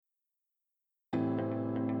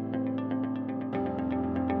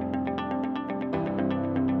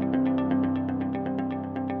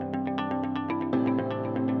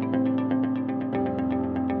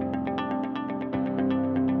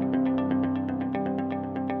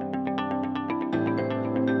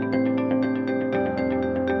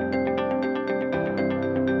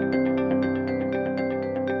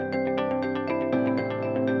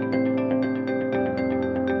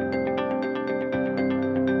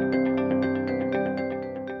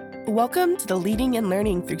Welcome to the Leading and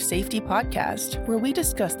Learning Through Safety podcast, where we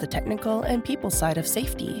discuss the technical and people side of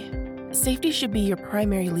safety. Safety should be your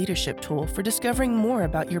primary leadership tool for discovering more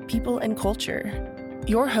about your people and culture.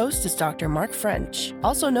 Your host is Dr. Mark French,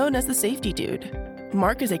 also known as the Safety Dude.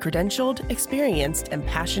 Mark is a credentialed, experienced, and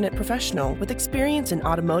passionate professional with experience in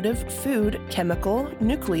automotive, food, chemical,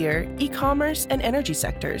 nuclear, e-commerce, and energy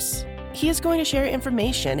sectors. He is going to share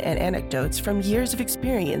information and anecdotes from years of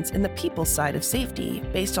experience in the people side of safety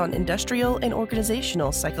based on industrial and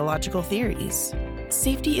organizational psychological theories.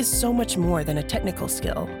 Safety is so much more than a technical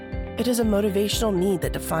skill. It is a motivational need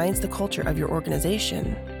that defines the culture of your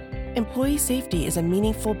organization. Employee safety is a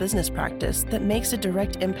meaningful business practice that makes a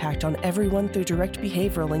direct impact on everyone through direct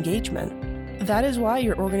behavioral engagement. That is why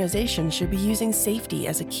your organization should be using safety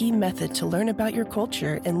as a key method to learn about your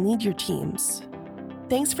culture and lead your teams.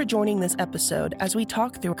 Thanks for joining this episode as we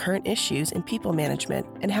talk through current issues in people management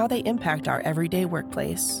and how they impact our everyday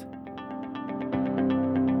workplace.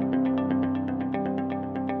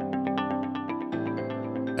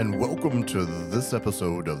 And welcome to this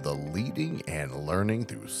episode of the Leading and Learning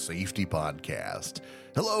Through Safety podcast.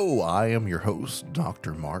 Hello, I am your host,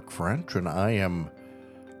 Dr. Mark French, and I am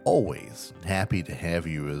always happy to have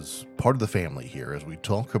you as part of the family here as we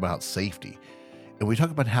talk about safety. And we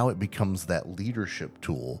talk about how it becomes that leadership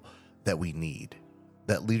tool that we need,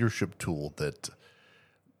 that leadership tool that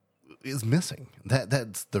is missing.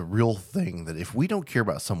 That's the real thing, that if we don't care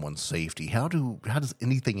about someone's safety, how does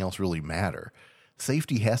anything else really matter?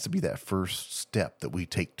 Safety has to be that first step that we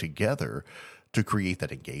take together to create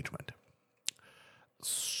that engagement.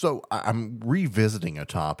 So I'm revisiting a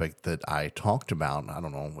topic that I talked about, I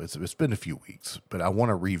don't know, it's been a few weeks, but I want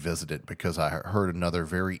to revisit it because I heard another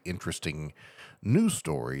very interesting news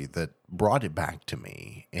story that brought it back to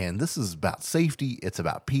me. And this is about safety, it's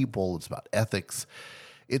about people, it's about ethics.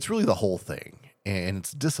 It's really the whole thing. And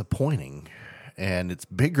it's disappointing, and it's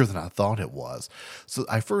bigger than I thought it was. So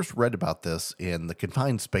I first read about this in the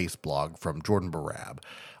Confined Space blog from Jordan Barab.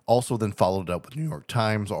 Also then followed up with New York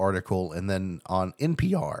Times article. And then on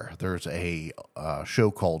NPR, there's a show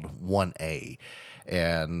called 1A.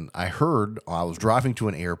 And I was driving to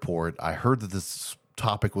an airport, I heard that this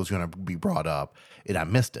topic was going to be brought up, and I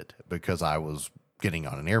missed it because I was getting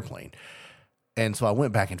on an airplane. And so I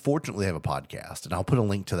went back, and fortunately I have a podcast, and I'll put a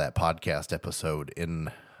link to that podcast episode in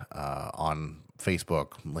on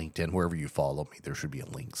Facebook, LinkedIn, wherever you follow me. There should be a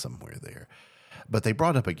link somewhere there. But they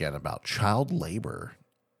brought up again about child labor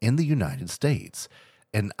in the United States,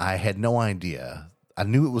 and I had no idea. I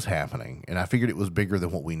knew it was happening, and I figured it was bigger than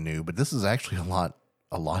what we knew, but this is actually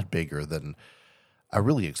a lot bigger than I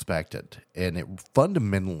really expected. And it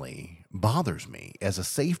fundamentally bothers me as a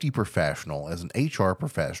safety professional, as an HR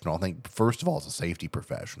professional. I think, first of all, as a safety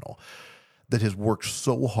professional that has worked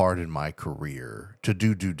so hard in my career to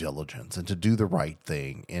do due diligence and to do the right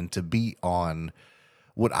thing and to be on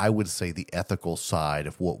what I would say the ethical side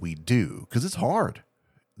of what we do, because it's hard.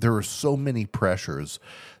 There are so many pressures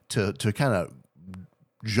to kind of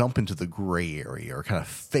jump into the gray area or kind of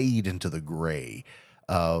fade into the gray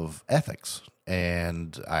of ethics.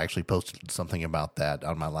 And I actually posted something about that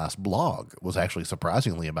on my last blog. It was actually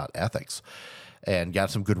surprisingly about ethics, and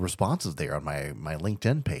got some good responses there on my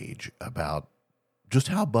LinkedIn page about just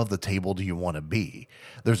how above the table do you want to be.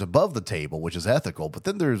 There's above the table, which is ethical, but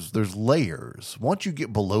then there's layers. Once you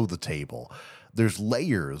get below the table, there's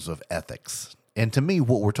layers of ethics. And to me,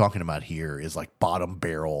 what we're talking about here is like bottom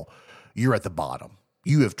barrel. You're at the bottom.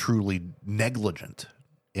 You have truly negligent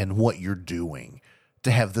in what you're doing to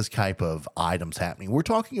have this type of items happening. We're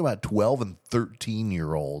talking about 12 and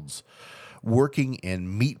 13-year-olds working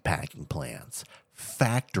in meatpacking plants,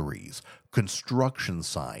 factories, construction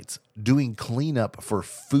sites, doing cleanup for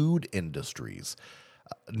food industries.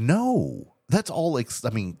 No, that's all,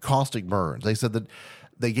 caustic burns. They said that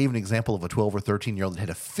they gave an example of a 12 or 13-year-old that had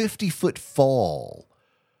a 50-foot fall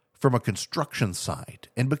from a construction site.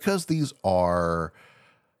 And because these are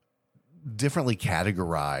differently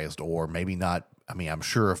categorized, or maybe not, I'm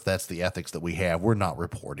sure if that's the ethics that we have, we're not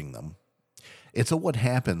reporting them. And so what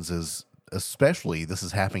happens is, especially this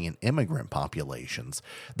is happening in immigrant populations,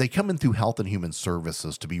 they come in through Health and Human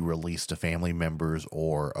Services to be released to family members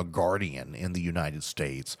or a guardian in the United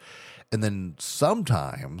States. And then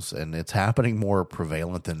sometimes, and it's happening more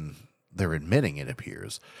prevalent than they're admitting, it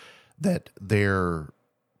appears, that they're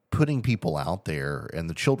putting people out there, and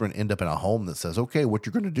the children end up in a home that says, okay, what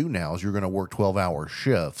you're going to do now is you're going to work 12-hour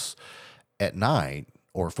shifts at night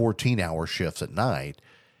or 14-hour shifts at night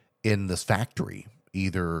in this factory,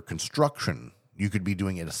 either construction, You could be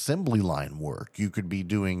doing an assembly line work. You could be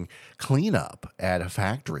doing cleanup at a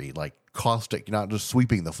factory, like caustic, not just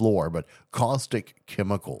sweeping the floor, but caustic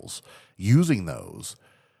chemicals, using those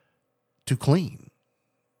to clean.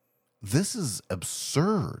 This is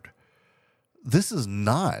absurd. This is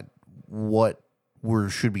not what we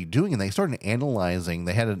should be doing. And they started analyzing.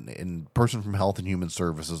 They had a person from Health and Human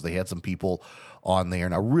Services. They had some people on there,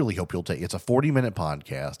 and I really hope you'll take. It's a 40-minute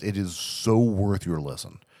podcast. It is so worth your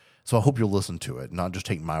listen. So I hope you'll listen to it, not just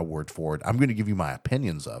take my word for it. I'm going to give you my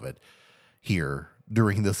opinions of it here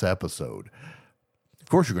during this episode. Of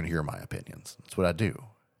course, you're going to hear my opinions. That's what I do.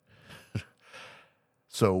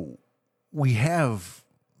 So we have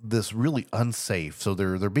this really unsafe. So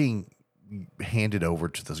they're being handed over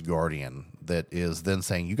to this guardian that is then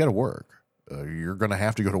saying, you got to work. You're going to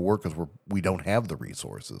have to go to work because we don't have the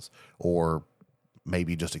resources, or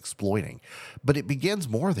maybe just exploiting. But it begins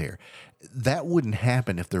more there. That wouldn't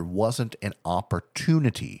happen if there wasn't an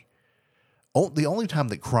opportunity. The only time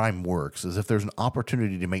that crime works is if there's an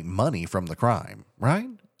opportunity to make money from the crime, right?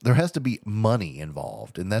 There has to be money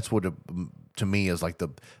involved. And that's what, to me, is like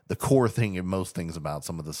the core thing in most things about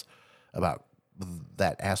some of this, about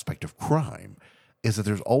that aspect of crime, is that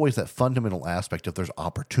there's always that fundamental aspect of there's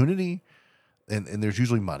opportunity and there's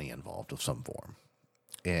usually money involved of some form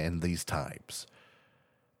in these types.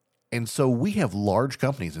 And so we have large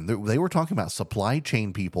companies, and they were talking about supply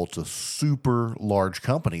chain people to super large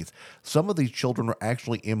companies. Some of these children are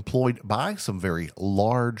actually employed by some very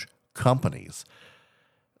large companies.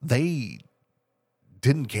 They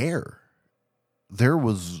didn't care.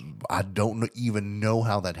 I don't even know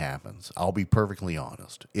how that happens. I'll be perfectly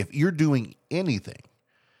honest. If you're doing anything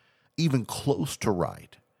even close to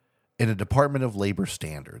right in a Department of Labor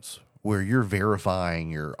standards, where you're verifying,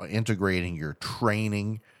 you're integrating, you're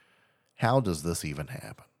training, how does this even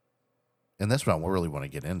happen? And that's what I really want to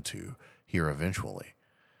get into here eventually.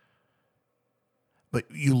 But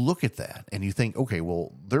you look at that and you think, okay,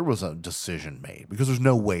 well, there was a decision made, because there's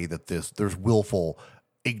no way that there's willful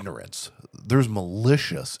ignorance. There's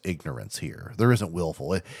malicious ignorance here. There isn't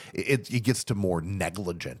willful. It gets to more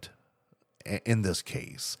negligent in this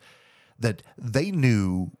case, that they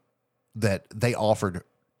knew that they offered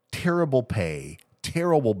terrible pay,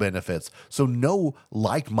 terrible benefits, so no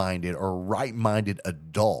like-minded or right-minded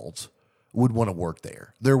adult would want to work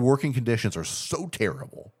there. Their working conditions are so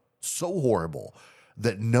terrible, so horrible,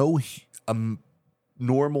 that no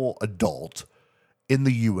normal adult in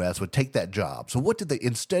the U.S. would take that job. So what did they,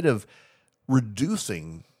 instead of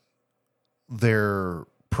reducing their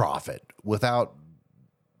profit without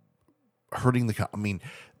hurting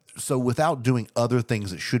so without doing other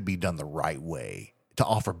things that should be done the right way to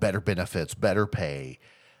offer better benefits, better pay,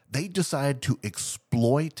 they decide to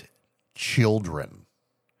exploit children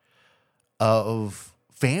of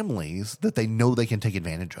families that they know they can take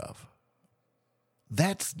advantage of.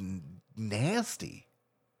 That's nasty,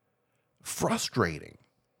 frustrating.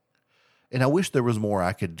 And I wish there was more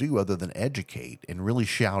I could do other than educate and really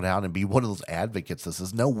shout out and be one of those advocates that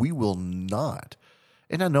says, no, we will not.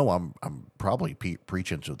 And I know I'm probably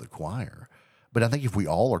preaching to the choir, but I think if we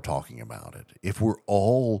all are talking about it, if we're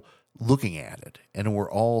all looking at it and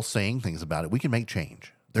we're all saying things about it, we can make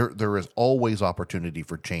change. There is always opportunity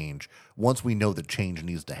for change once we know that change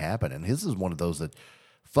needs to happen. And his is one of those that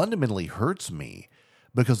fundamentally hurts me,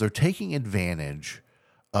 because they're taking advantage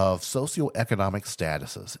of socioeconomic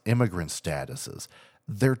statuses, immigrant statuses.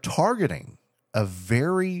 They're targeting a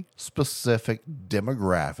very specific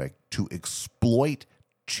demographic to exploit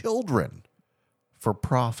children for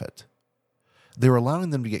profit. They're allowing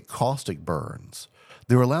them to get caustic burns.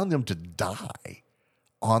 They're allowing them to die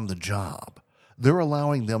on the job. They're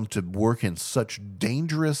allowing them to work in such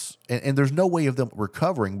dangerous, and there's no way of them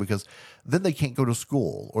recovering, because then they can't go to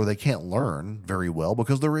school or they can't learn very well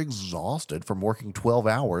because they're exhausted from working 12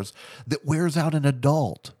 hours that wears out an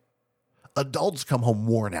adult. Adults come home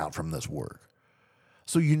worn out from this work.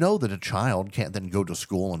 So you know that a child can't then go to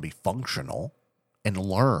school and be functional and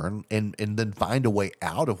learn and then find a way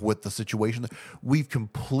out of what the situation. We've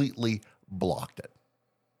completely blocked it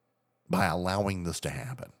by allowing this to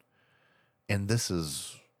happen. And this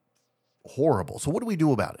is horrible. So what do we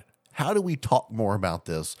do about it? How do we talk more about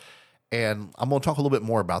this? And I'm going to talk a little bit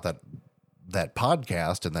more about that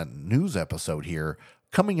podcast and that news episode here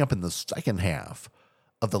coming up in the second half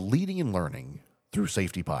of the Leading and Learning Through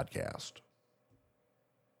Safety podcast.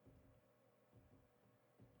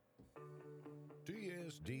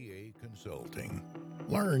 TSDA Consulting.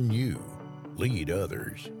 Learn you. Lead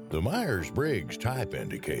others. The Myers-Briggs Type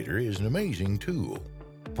Indicator is an amazing tool.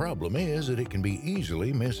 Problem is that it can be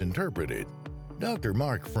easily misinterpreted. Dr.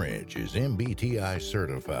 Mark French is MBTI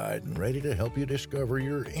certified and ready to help you discover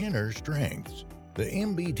your inner strengths. The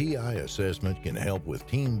MBTI assessment can help with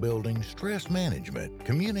team building, stress management,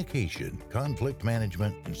 communication, conflict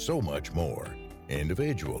management, and so much more.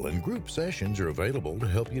 Individual and group sessions are available to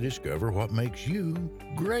help you discover what makes you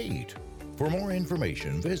great. For more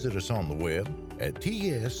information, visit us on the web at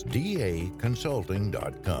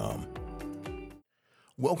tsdaconsulting.com.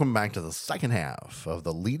 Welcome back to the second half of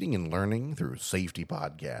the Leading and Learning Through Safety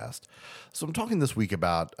podcast. So I'm talking this week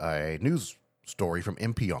about a news story from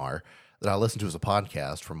NPR that I listened to as a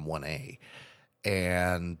podcast from 1A.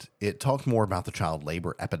 And it talked more about the child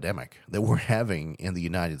labor epidemic that we're having in the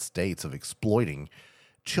United States of exploiting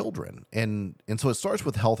children. And so it starts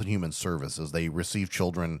with Health and Human Services. They receive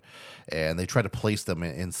children and they try to place them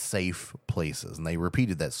in safe places. And they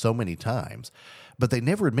repeated that so many times, but they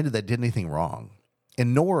never admitted they did anything wrong.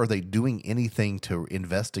 And nor are they doing anything to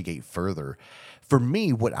investigate further. For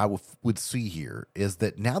me, what I would see here is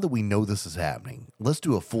that now that we know this is happening, let's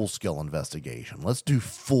do a full-scale investigation. Let's do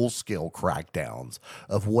full-scale crackdowns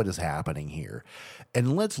of what is happening here.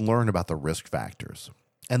 And let's learn about the risk factors.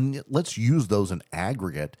 And let's use those in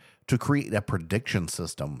aggregate to create a prediction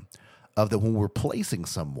system of that when we're placing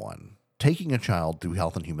someone, taking a child through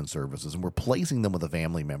Health and Human Services, and we're placing them with a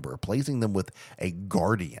family member, placing them with a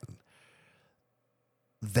guardian,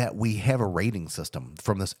 that we have a rating system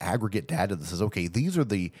from this aggregate data that says, okay, these are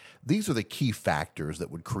the key factors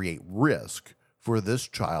that would create risk for this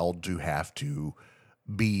child to have to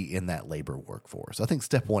be in that labor workforce. I think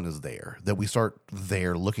step one is there, that we start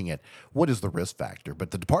there looking at what is the risk factor.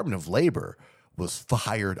 But the Department of Labor was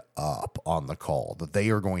fired up on the call that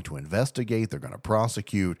they are going to investigate, they're going to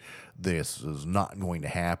prosecute, this is not going to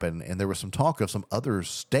happen. And there was some talk of some other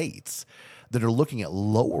states that are looking at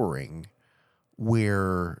lowering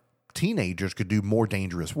where teenagers could do more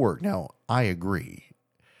dangerous work. Now, I agree.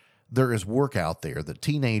 There is work out there that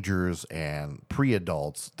teenagers and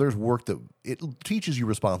pre-adults, there's work that it teaches you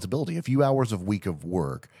responsibility. A few hours a week of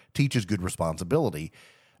work teaches good responsibility,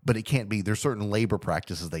 but it can't be, there's certain labor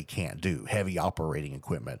practices they can't do. Heavy operating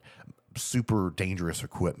equipment, super dangerous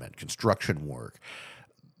equipment, construction work.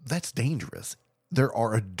 That's dangerous. There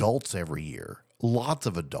are adults every year, lots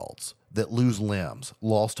of adults, that lose limbs,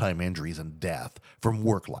 lost time injuries, and death from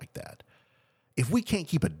work like that. If we can't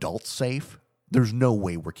keep adults safe, there's no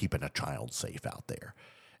way we're keeping a child safe out there.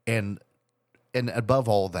 And above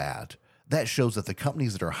all that, that shows that the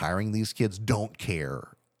companies that are hiring these kids don't care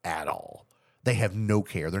at all. They have no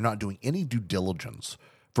care. They're not doing any due diligence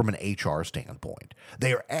from an HR standpoint.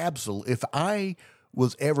 They are absolutely, if I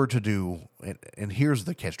was ever to do, and here's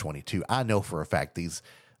the catch-22, I know for a fact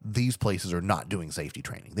these places are not doing safety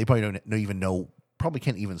training. They probably don't even know, probably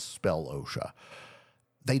can't even spell OSHA.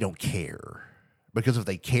 They don't care, because if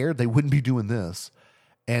they cared, they wouldn't be doing this.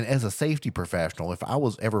 And as a safety professional, if I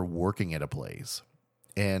was ever working at a place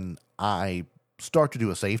and I start to do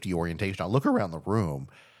a safety orientation, I look around the room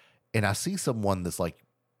and I see someone that's like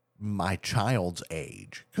my child's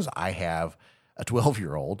age, because I have a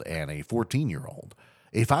 12-year-old and a 14-year-old.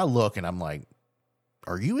 If I look and I'm like,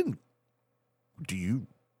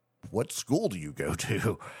 what school do you go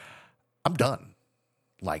to? I'm done.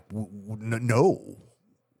 Like, no,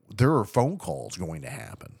 there are phone calls going to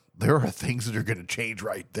happen. There are things that are going to change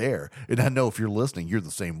right there. And I know if you're listening, you're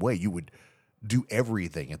the same way. You would do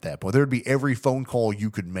everything at that point. There would be every phone call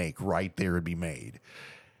you could make right there would be made.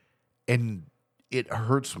 And it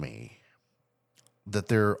hurts me that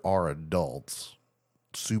there are adults,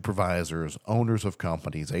 supervisors, owners of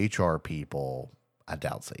companies, HR people, I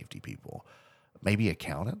doubt safety people, maybe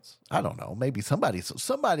accountants. I don't know. Maybe somebody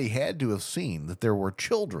had to have seen that there were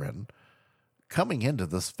children coming into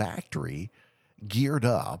this factory geared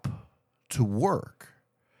up to work,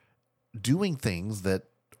 doing things that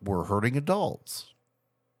were hurting adults,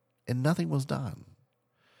 and nothing was done.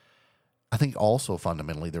 I think also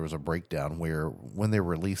fundamentally there was a breakdown where when they were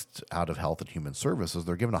released out of Health and Human Services,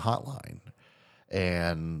 they're given a hotline.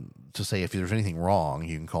 And to say if there's anything wrong,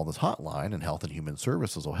 you can call this hotline and Health and Human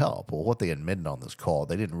Services will help. Well, what they admitted on this call,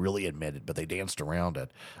 they didn't really admit it, but they danced around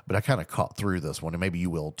it. But I kind of caught through this one, and maybe you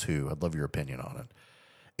will too. I'd love your opinion on it.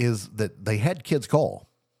 Is that they had kids call,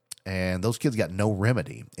 and those kids got no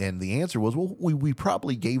remedy. And the answer was, well, we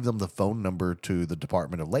probably gave them the phone number to the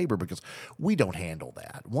Department of Labor because we don't handle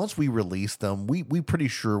that. Once we release them, we pretty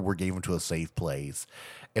sure we're gave them to a safe place.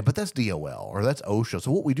 But that's DOL or that's OSHA.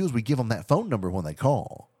 So what we do is we give them that phone number when they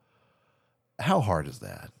call. How hard is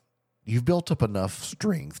that? You've built up enough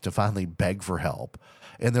strength to finally beg for help.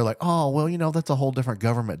 And they're like, oh, well, that's a whole different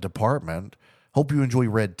government department. Hope you enjoy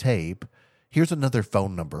red tape. Here's another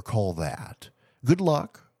phone number. Call that. Good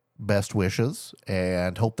luck. best wishes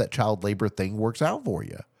and hope that child labor thing works out for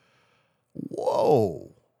you.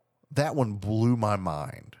 Whoa, that one blew my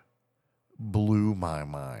mind.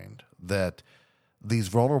 That these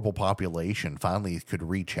vulnerable population finally could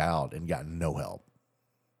reach out and got no help.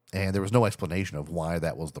 And there was no explanation of why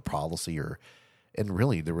that was the policy, and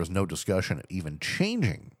really there was no discussion of even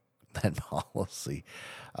changing that policy.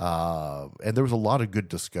 And there was a lot of good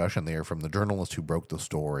discussion there from the journalist who broke the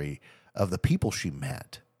story of the people she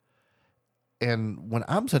met. And when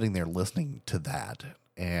I'm sitting there listening to that,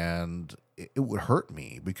 and it would hurt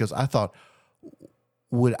me because I thought,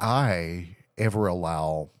 would I ever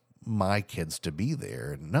allow my kids to be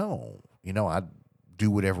there? No, I'd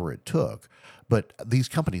do whatever it took. But these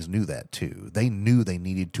companies knew that too. They knew they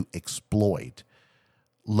needed to exploit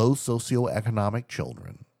low socioeconomic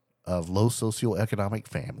children of low socioeconomic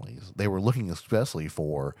families. They were looking especially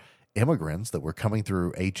for immigrants that were coming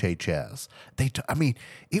through HHS.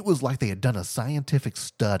 It was like they had done a scientific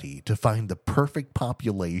study to find the perfect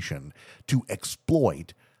population to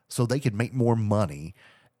exploit so they could make more money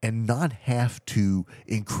and not have to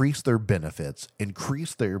increase their benefits,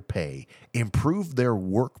 increase their pay, improve their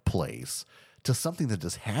workplace to something that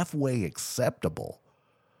is halfway acceptable.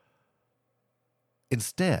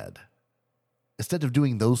 Instead of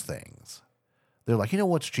doing those things, they're like, you know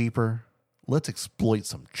what's cheaper? Let's exploit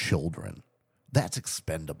some children. That's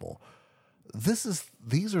expendable.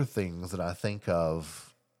 These are things that I think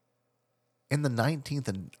of in the 19th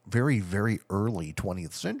and very, very early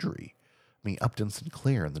 20th century. Upton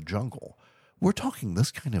Sinclair in the Jungle. We're talking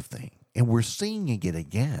this kind of thing, and we're seeing it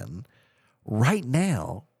again right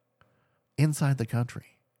now inside the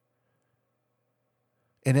country.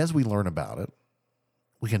 And as we learn about it,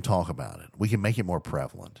 we can talk about it. We can make it more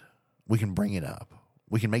prevalent. We can bring it up.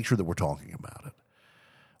 We can make sure that we're talking about it.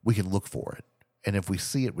 We can look for it. And if we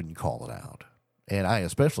see it, we can call it out. And I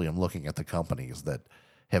especially am looking at the companies that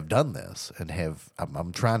have done this and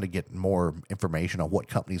I'm trying to get more information on what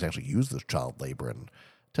companies actually use this child labor. And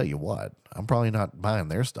tell you what, I'm probably not buying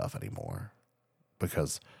their stuff anymore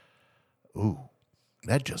because,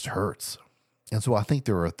 that just hurts. And so I think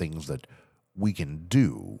there are things that we can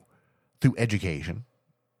do through education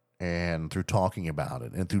and through talking about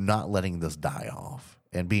it and through not letting this die off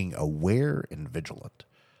and being aware and vigilant.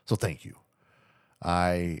 So thank you.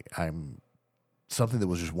 I'm something that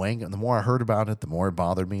was just weighing, and the more I heard about it, the more it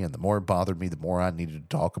bothered me, and the more it bothered me, the more I needed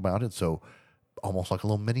to talk about it. So almost like a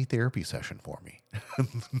little mini therapy session for me.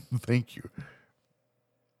 Thank you.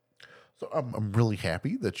 So I'm really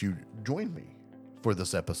happy that you joined me for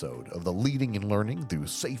this episode of the Leading and Learning Through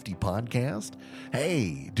Safety podcast.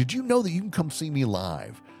 Hey, did you know that you can come see me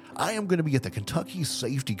live? I am going to be at the Kentucky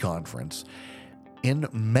Safety Conference in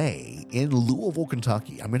May in Louisville,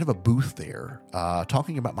 Kentucky. I'm going to have a booth there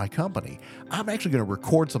talking about my company. I'm actually going to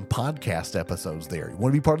record some podcast episodes there. You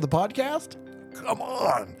want to be part of the podcast? Come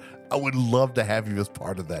on. I would love to have you as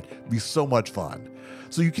part of that. It'd be so much fun.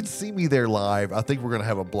 So you can see me there live. I think we're going to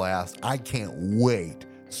have a blast. I can't wait.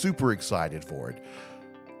 Super excited for it.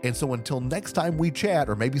 And so until next time we chat,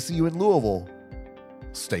 or maybe see you in Louisville,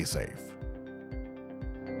 stay safe.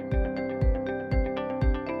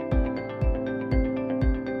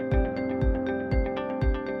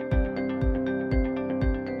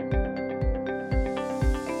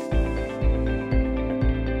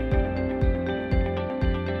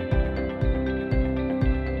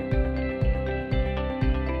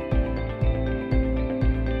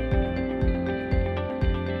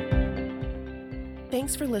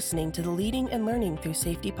 Thanks for listening to the Leading and Learning Through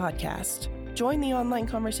Safety podcast. Join the online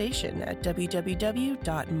conversation at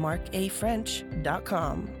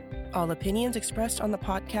www.markafrench.com. All opinions expressed on the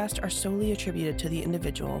podcast are solely attributed to the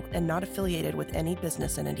individual and not affiliated with any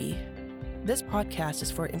business entity. This podcast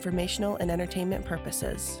is for informational and entertainment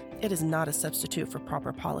purposes. It is not a substitute for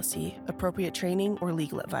proper policy, appropriate training, or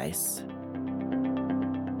legal advice.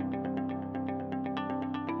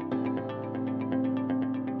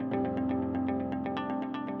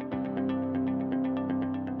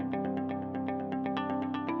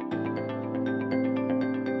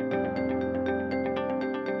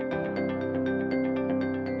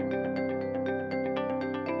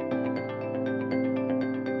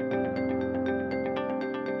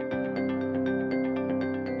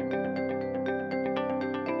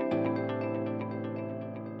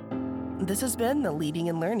 This has been the Leading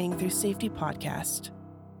and Learning Through Safety podcast.